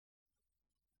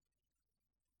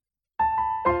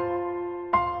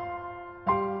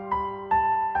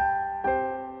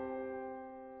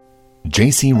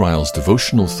J.C. Ryle's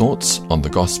Devotional Thoughts on the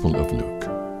Gospel of Luke.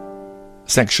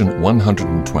 Section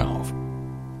 112.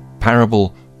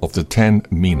 Parable of the 10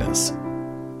 Minas.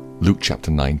 Luke chapter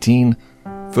 19,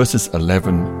 verses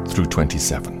 11 through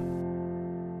 27.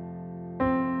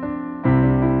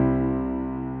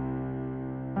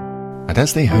 And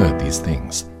as they heard these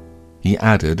things, he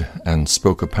added and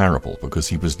spoke a parable because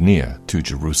he was near to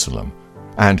Jerusalem,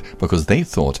 and because they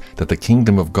thought that the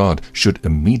kingdom of God should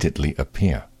immediately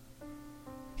appear.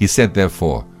 He said,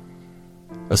 therefore,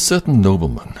 a certain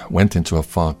nobleman went into a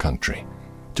far country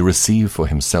to receive for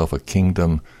himself a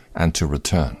kingdom and to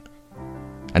return.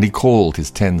 And he called his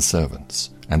 10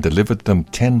 servants and delivered them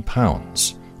 10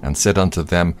 pounds and said unto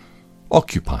them,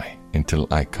 Occupy until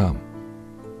I come.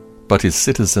 But his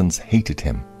citizens hated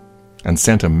him and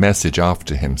sent a message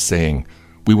after him, saying,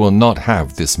 We will not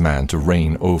have this man to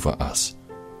reign over us.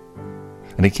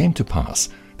 And it came to pass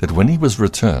that when he was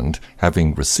returned,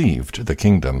 having received the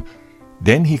kingdom,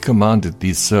 then he commanded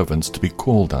these servants to be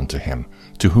called unto him,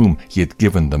 to whom he had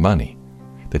given the money,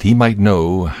 that he might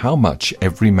know how much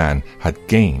every man had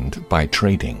gained by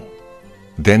trading.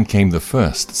 Then came the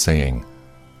first, saying,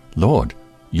 Lord,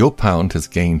 your pound has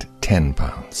gained 10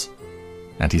 pounds.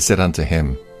 And he said unto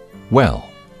him, Well,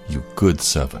 you good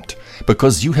servant,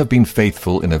 because you have been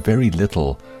faithful in a very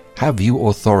little, have you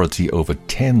authority over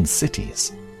 10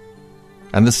 cities?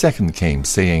 And the second came,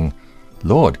 saying,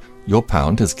 Lord, your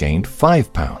pound has gained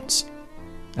 5 pounds.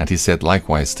 And he said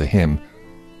likewise to him,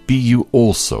 Be you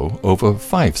also over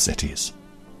 5 cities?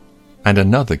 And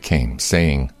another came,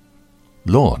 saying,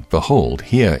 Lord, behold,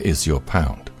 here is your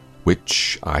pound,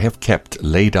 which I have kept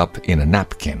laid up in a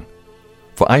napkin.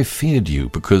 For I feared you,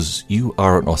 because you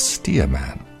are an austere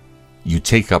man. You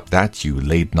take up that you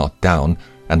laid not down,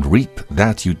 and reap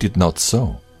that you did not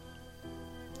sow.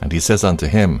 And he says unto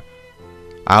him,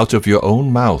 Out of your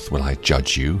own mouth will I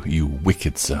judge you, you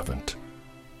wicked servant.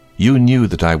 You knew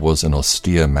that I was an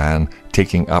austere man,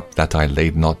 taking up that I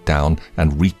laid not down,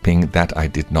 and reaping that I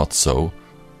did not sow.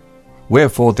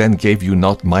 Wherefore then gave you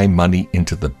not my money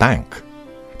into the bank,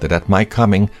 that at my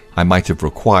coming I might have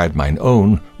required mine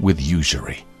own with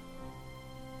usury?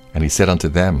 And he said unto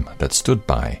them that stood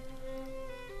by,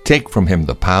 Take from him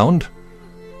the pound,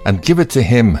 and give it to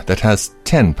him that has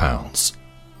 10 pounds.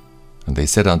 And they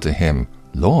said unto him,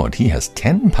 Lord, he has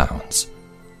 10 pounds.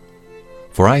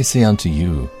 For I say unto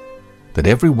you, that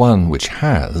every one which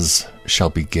has shall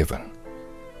be given,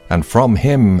 and from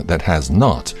him that has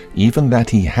not, even that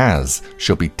he has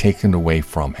shall be taken away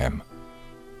from him.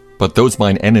 But those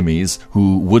mine enemies,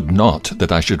 who would not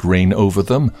that I should reign over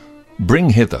them,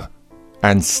 bring hither,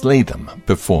 and slay them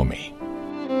before me.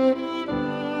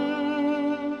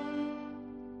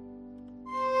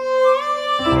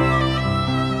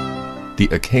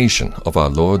 The occasion of our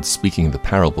Lord speaking the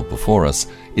parable before us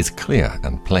is clear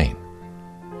and plain.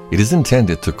 It is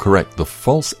intended to correct the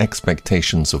false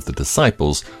expectations of the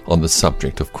disciples on the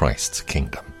subject of Christ's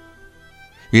kingdom.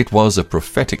 It was a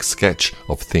prophetic sketch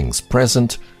of things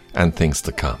present and things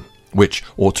to come, which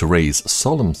ought to raise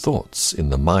solemn thoughts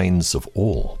in the minds of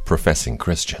all professing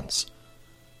Christians.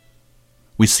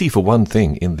 We see, for one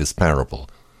thing, in this parable,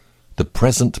 the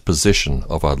present position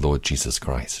of our Lord Jesus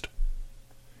Christ.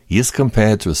 He is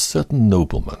compared to a certain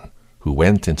nobleman who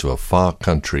went into a far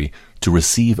country to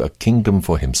receive a kingdom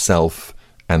for himself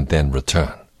and then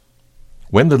return.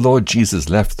 When the Lord Jesus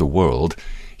left the world,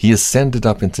 he ascended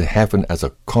up into heaven as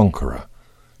a conqueror,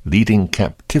 leading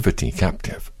captivity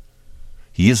captive.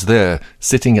 He is there,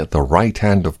 sitting at the right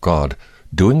hand of God,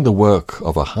 doing the work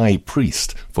of a high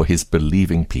priest for his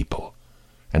believing people,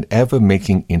 and ever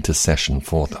making intercession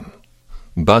for them.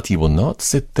 But he will not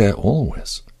sit there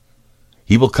always.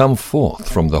 He will come forth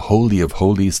from the Holy of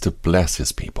Holies to bless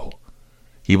his people.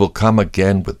 He will come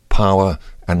again with power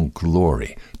and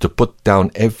glory to put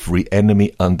down every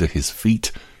enemy under his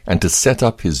feet and to set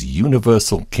up his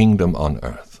universal kingdom on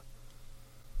earth.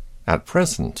 At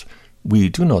present, we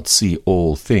do not see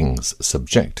all things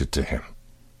subjected to him.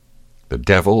 The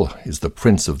devil is the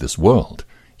prince of this world,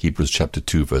 Hebrews chapter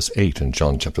 2 verse 8 and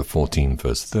John chapter 14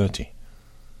 verse 30.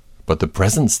 But the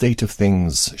present state of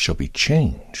things shall be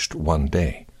changed one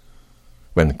day.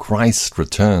 When Christ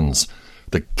returns,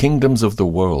 the kingdoms of the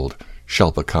world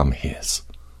shall become his.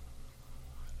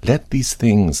 Let these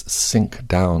things sink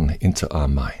down into our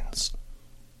minds.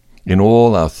 In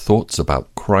all our thoughts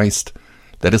about Christ,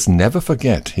 let us never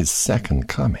forget his second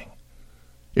coming.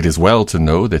 It is well to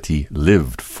know that he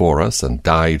lived for us and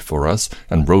died for us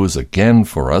and rose again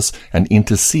for us and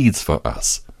intercedes for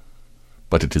us.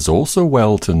 But it is also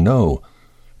well to know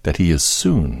that he is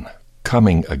soon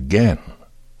coming again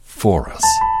for us.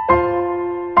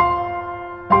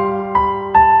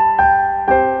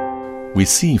 We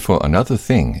see for another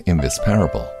thing in this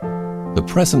parable the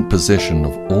present position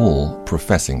of all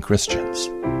professing Christians.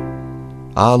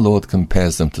 Our Lord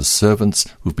compares them to servants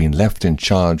who've been left in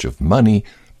charge of money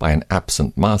by an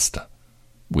absent master,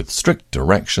 with strict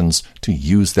directions to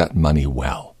use that money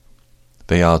well.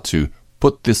 They are to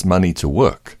put this money to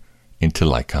work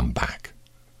until I come back.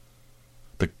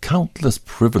 The countless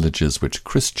privileges which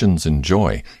Christians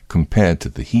enjoy compared to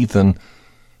the heathen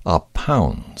are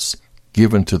pounds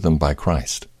given to them by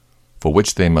Christ, for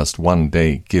which they must one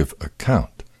day give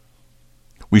account.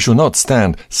 We shall not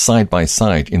stand side by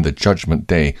side in the judgment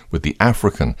day with the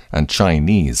African and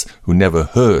Chinese who never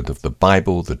heard of the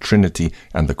Bible, the Trinity,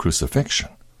 and the crucifixion.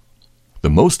 The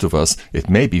most of us, it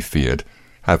may be feared,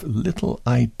 have little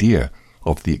idea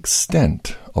of the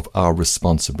extent of our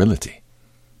responsibility.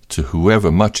 To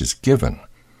whoever much is given,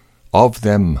 of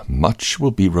them much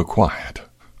will be required.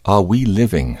 Are we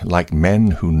living like men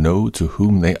who know to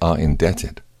whom they are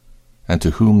indebted, and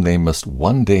to whom they must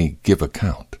one day give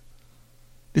account?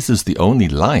 This is the only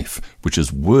life which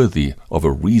is worthy of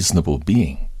a reasonable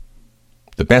being.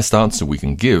 The best answer we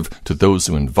can give to those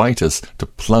who invite us to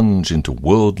plunge into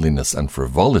worldliness and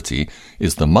frivolity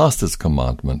is the Master's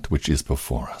commandment which is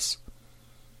before us.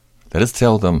 Let us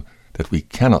tell them that we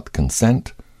cannot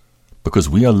consent because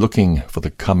we are looking for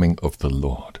the coming of the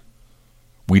Lord.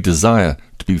 We desire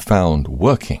to be found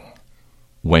working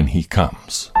when He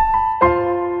comes.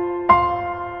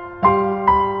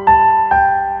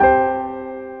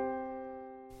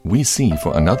 We see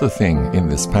for another thing in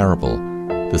this parable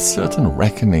the certain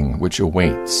reckoning which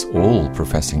awaits all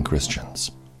professing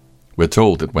Christians. We're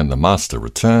told that when the master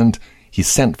returned, he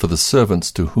sent for the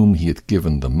servants to whom he had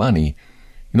given the money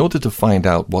in order to find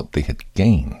out what they had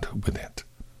gained with it.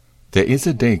 There is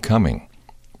a day coming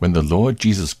when the Lord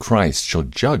Jesus Christ shall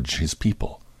judge his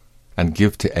people and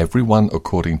give to everyone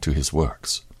according to his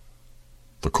works.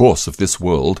 The course of this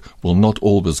world will not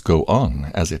always go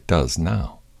on as it does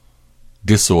now.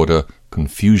 Disorder,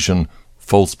 confusion,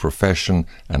 false profession,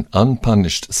 and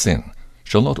unpunished sin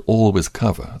shall not always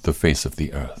cover the face of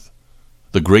the earth.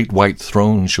 The great white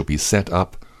throne shall be set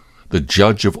up, the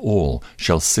judge of all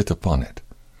shall sit upon it.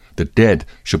 The dead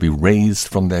shall be raised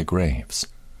from their graves.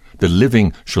 The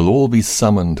living shall all be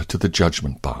summoned to the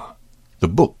judgment bar. The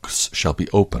books shall be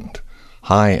opened,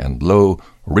 high and low,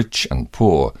 rich and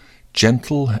poor,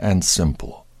 gentle and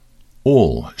simple.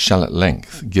 All shall at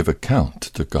length give account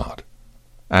to God,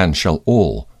 and shall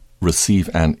all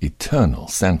receive an eternal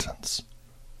sentence.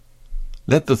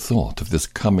 Let the thought of this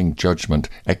coming judgment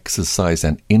exercise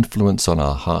an influence on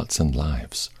our hearts and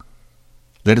lives.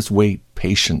 Let us wait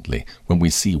patiently when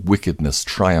we see wickedness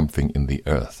triumphing in the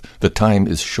earth. The time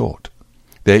is short.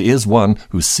 There is one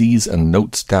who sees and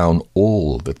notes down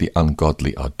all that the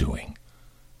ungodly are doing.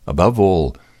 Above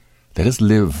all, let us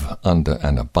live under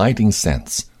an abiding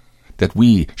sense that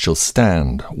we shall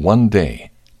stand one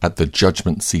day at the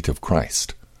judgment seat of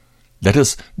Christ. Let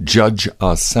us judge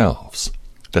ourselves,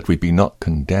 that we be not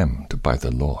condemned by the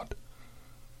Lord.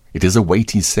 It is a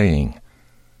weighty saying,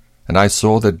 "And I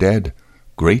saw the dead,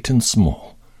 great and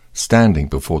small, standing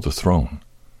before the throne,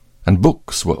 and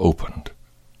books were opened.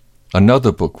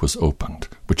 Another book was opened,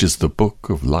 which is the book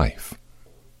of life.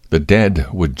 The dead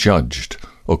were judged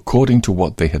according to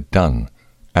what they had done,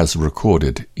 as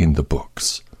recorded in the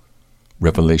books."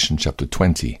 Revelation chapter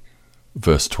 20,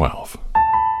 verse 12.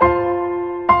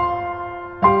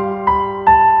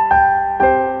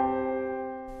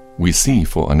 We see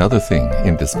for another thing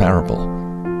in this parable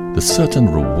the certain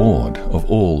reward of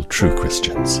all true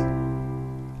Christians.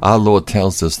 Our Lord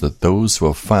tells us that those who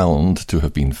are found to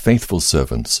have been faithful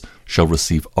servants shall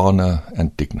receive honor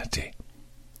and dignity.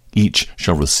 Each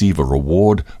shall receive a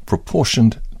reward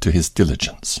proportioned to his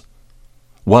diligence.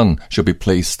 One shall be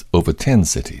placed over 10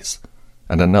 cities,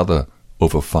 and another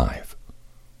over 5.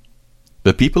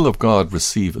 The people of God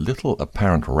receive little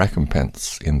apparent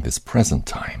recompense in this present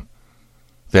time.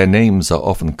 Their names are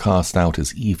often cast out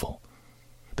as evil.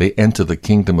 They enter the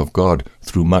kingdom of God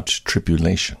through much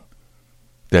tribulation.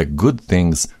 Their good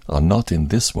things are not in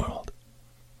this world.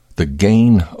 The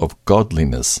gain of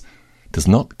godliness does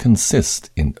not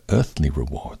consist in earthly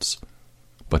rewards,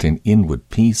 but in inward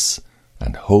peace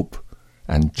and hope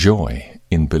and joy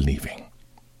in believing.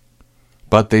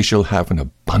 But they shall have an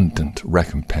abundant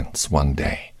recompense one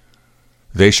day.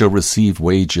 They shall receive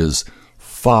wages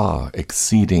far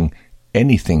exceeding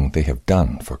anything they have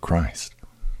done for Christ.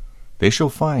 They shall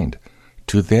find,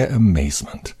 to their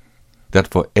amazement, that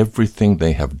for everything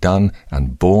they have done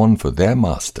and borne for their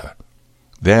master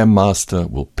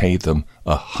will pay them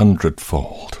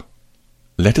 100-fold.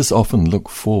 Let us often look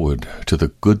forward to the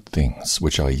good things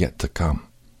which are yet to come.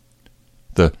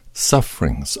 The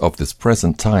sufferings of this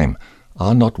present time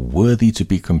are not worthy to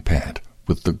be compared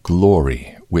with the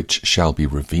glory which shall be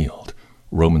revealed.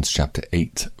 Romans chapter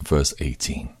 8, verse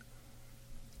 18.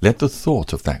 Let the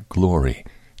thought of that glory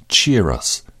cheer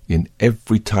us in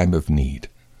every time of need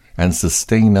and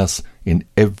sustain us in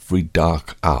every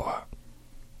dark hour.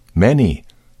 Many,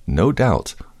 no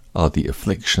doubt, are the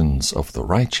afflictions of the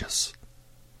righteous.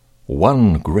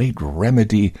 One great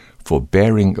remedy for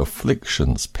bearing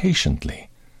afflictions patiently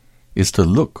is to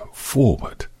look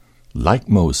forward, like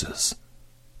Moses,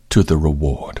 to the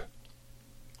reward.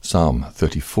 Psalm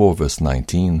 34, verse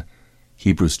 19,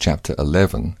 Hebrews chapter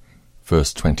 11,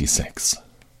 verse 26.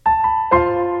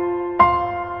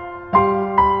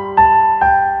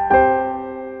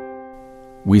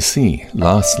 We see,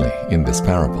 lastly, in this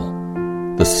parable,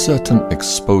 the certain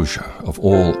exposure of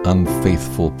all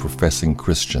unfaithful professing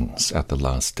Christians at the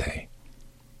last day.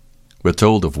 We're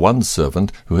told of one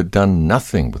servant who had done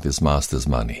nothing with his master's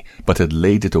money, but had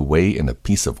laid it away in a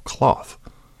piece of cloth.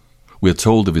 We're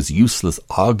told of his useless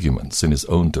arguments in his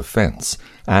own defense,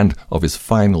 and of his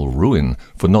final ruin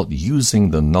for not using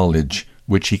the knowledge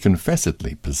which he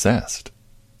confessedly possessed.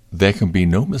 There can be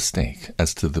no mistake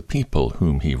as to the people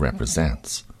whom he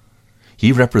represents.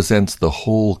 He represents the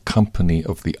whole company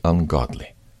of the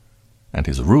ungodly, and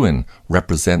his ruin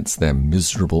represents their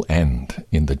miserable end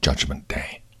in the judgment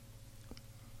day.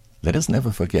 Let us never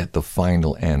forget the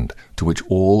final end to which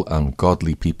all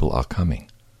ungodly people are coming.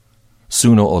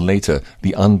 Sooner or later,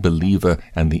 the unbeliever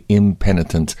and the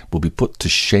impenitent will be put to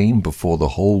shame before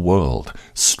the whole world,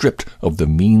 stripped of the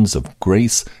means of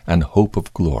grace and hope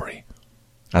of glory,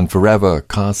 and forever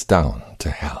cast down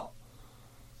to hell.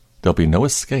 There'll be no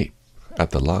escape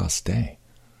at the last day.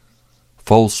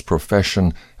 False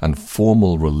profession and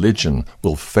formal religion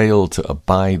will fail to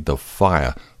abide the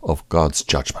fire of God's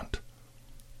judgment.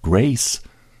 Grace,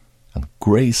 and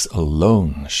grace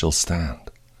alone, shall stand.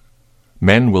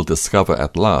 Men will discover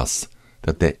at last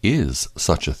that there is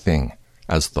such a thing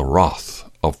as the wrath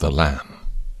of the Lamb.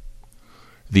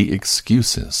 The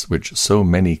excuses which so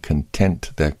many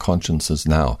content their consciences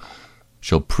now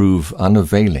shall prove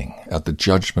unavailing at the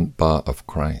judgment bar of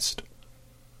Christ.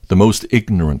 The most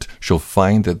ignorant shall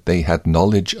find that they had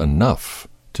knowledge enough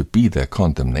to be their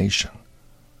condemnation.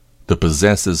 The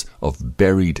possessors of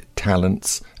buried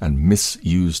talents and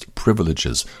misused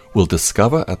privileges will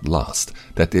discover at last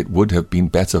that it would have been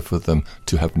better for them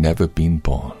to have never been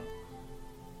born.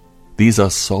 These are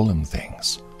solemn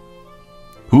things.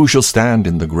 Who shall stand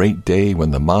in the great day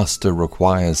when the Master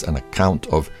requires an account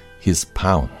of his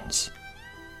pounds?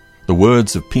 The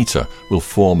words of Peter will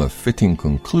form a fitting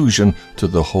conclusion to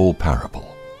the whole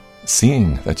parable.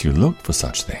 Seeing that you look for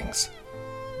such things,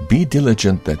 be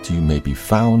diligent that you may be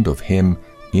found of him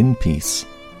in peace,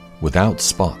 without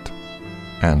spot,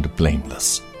 and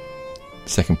blameless.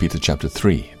 2 Peter chapter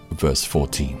 3, verse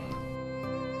 14.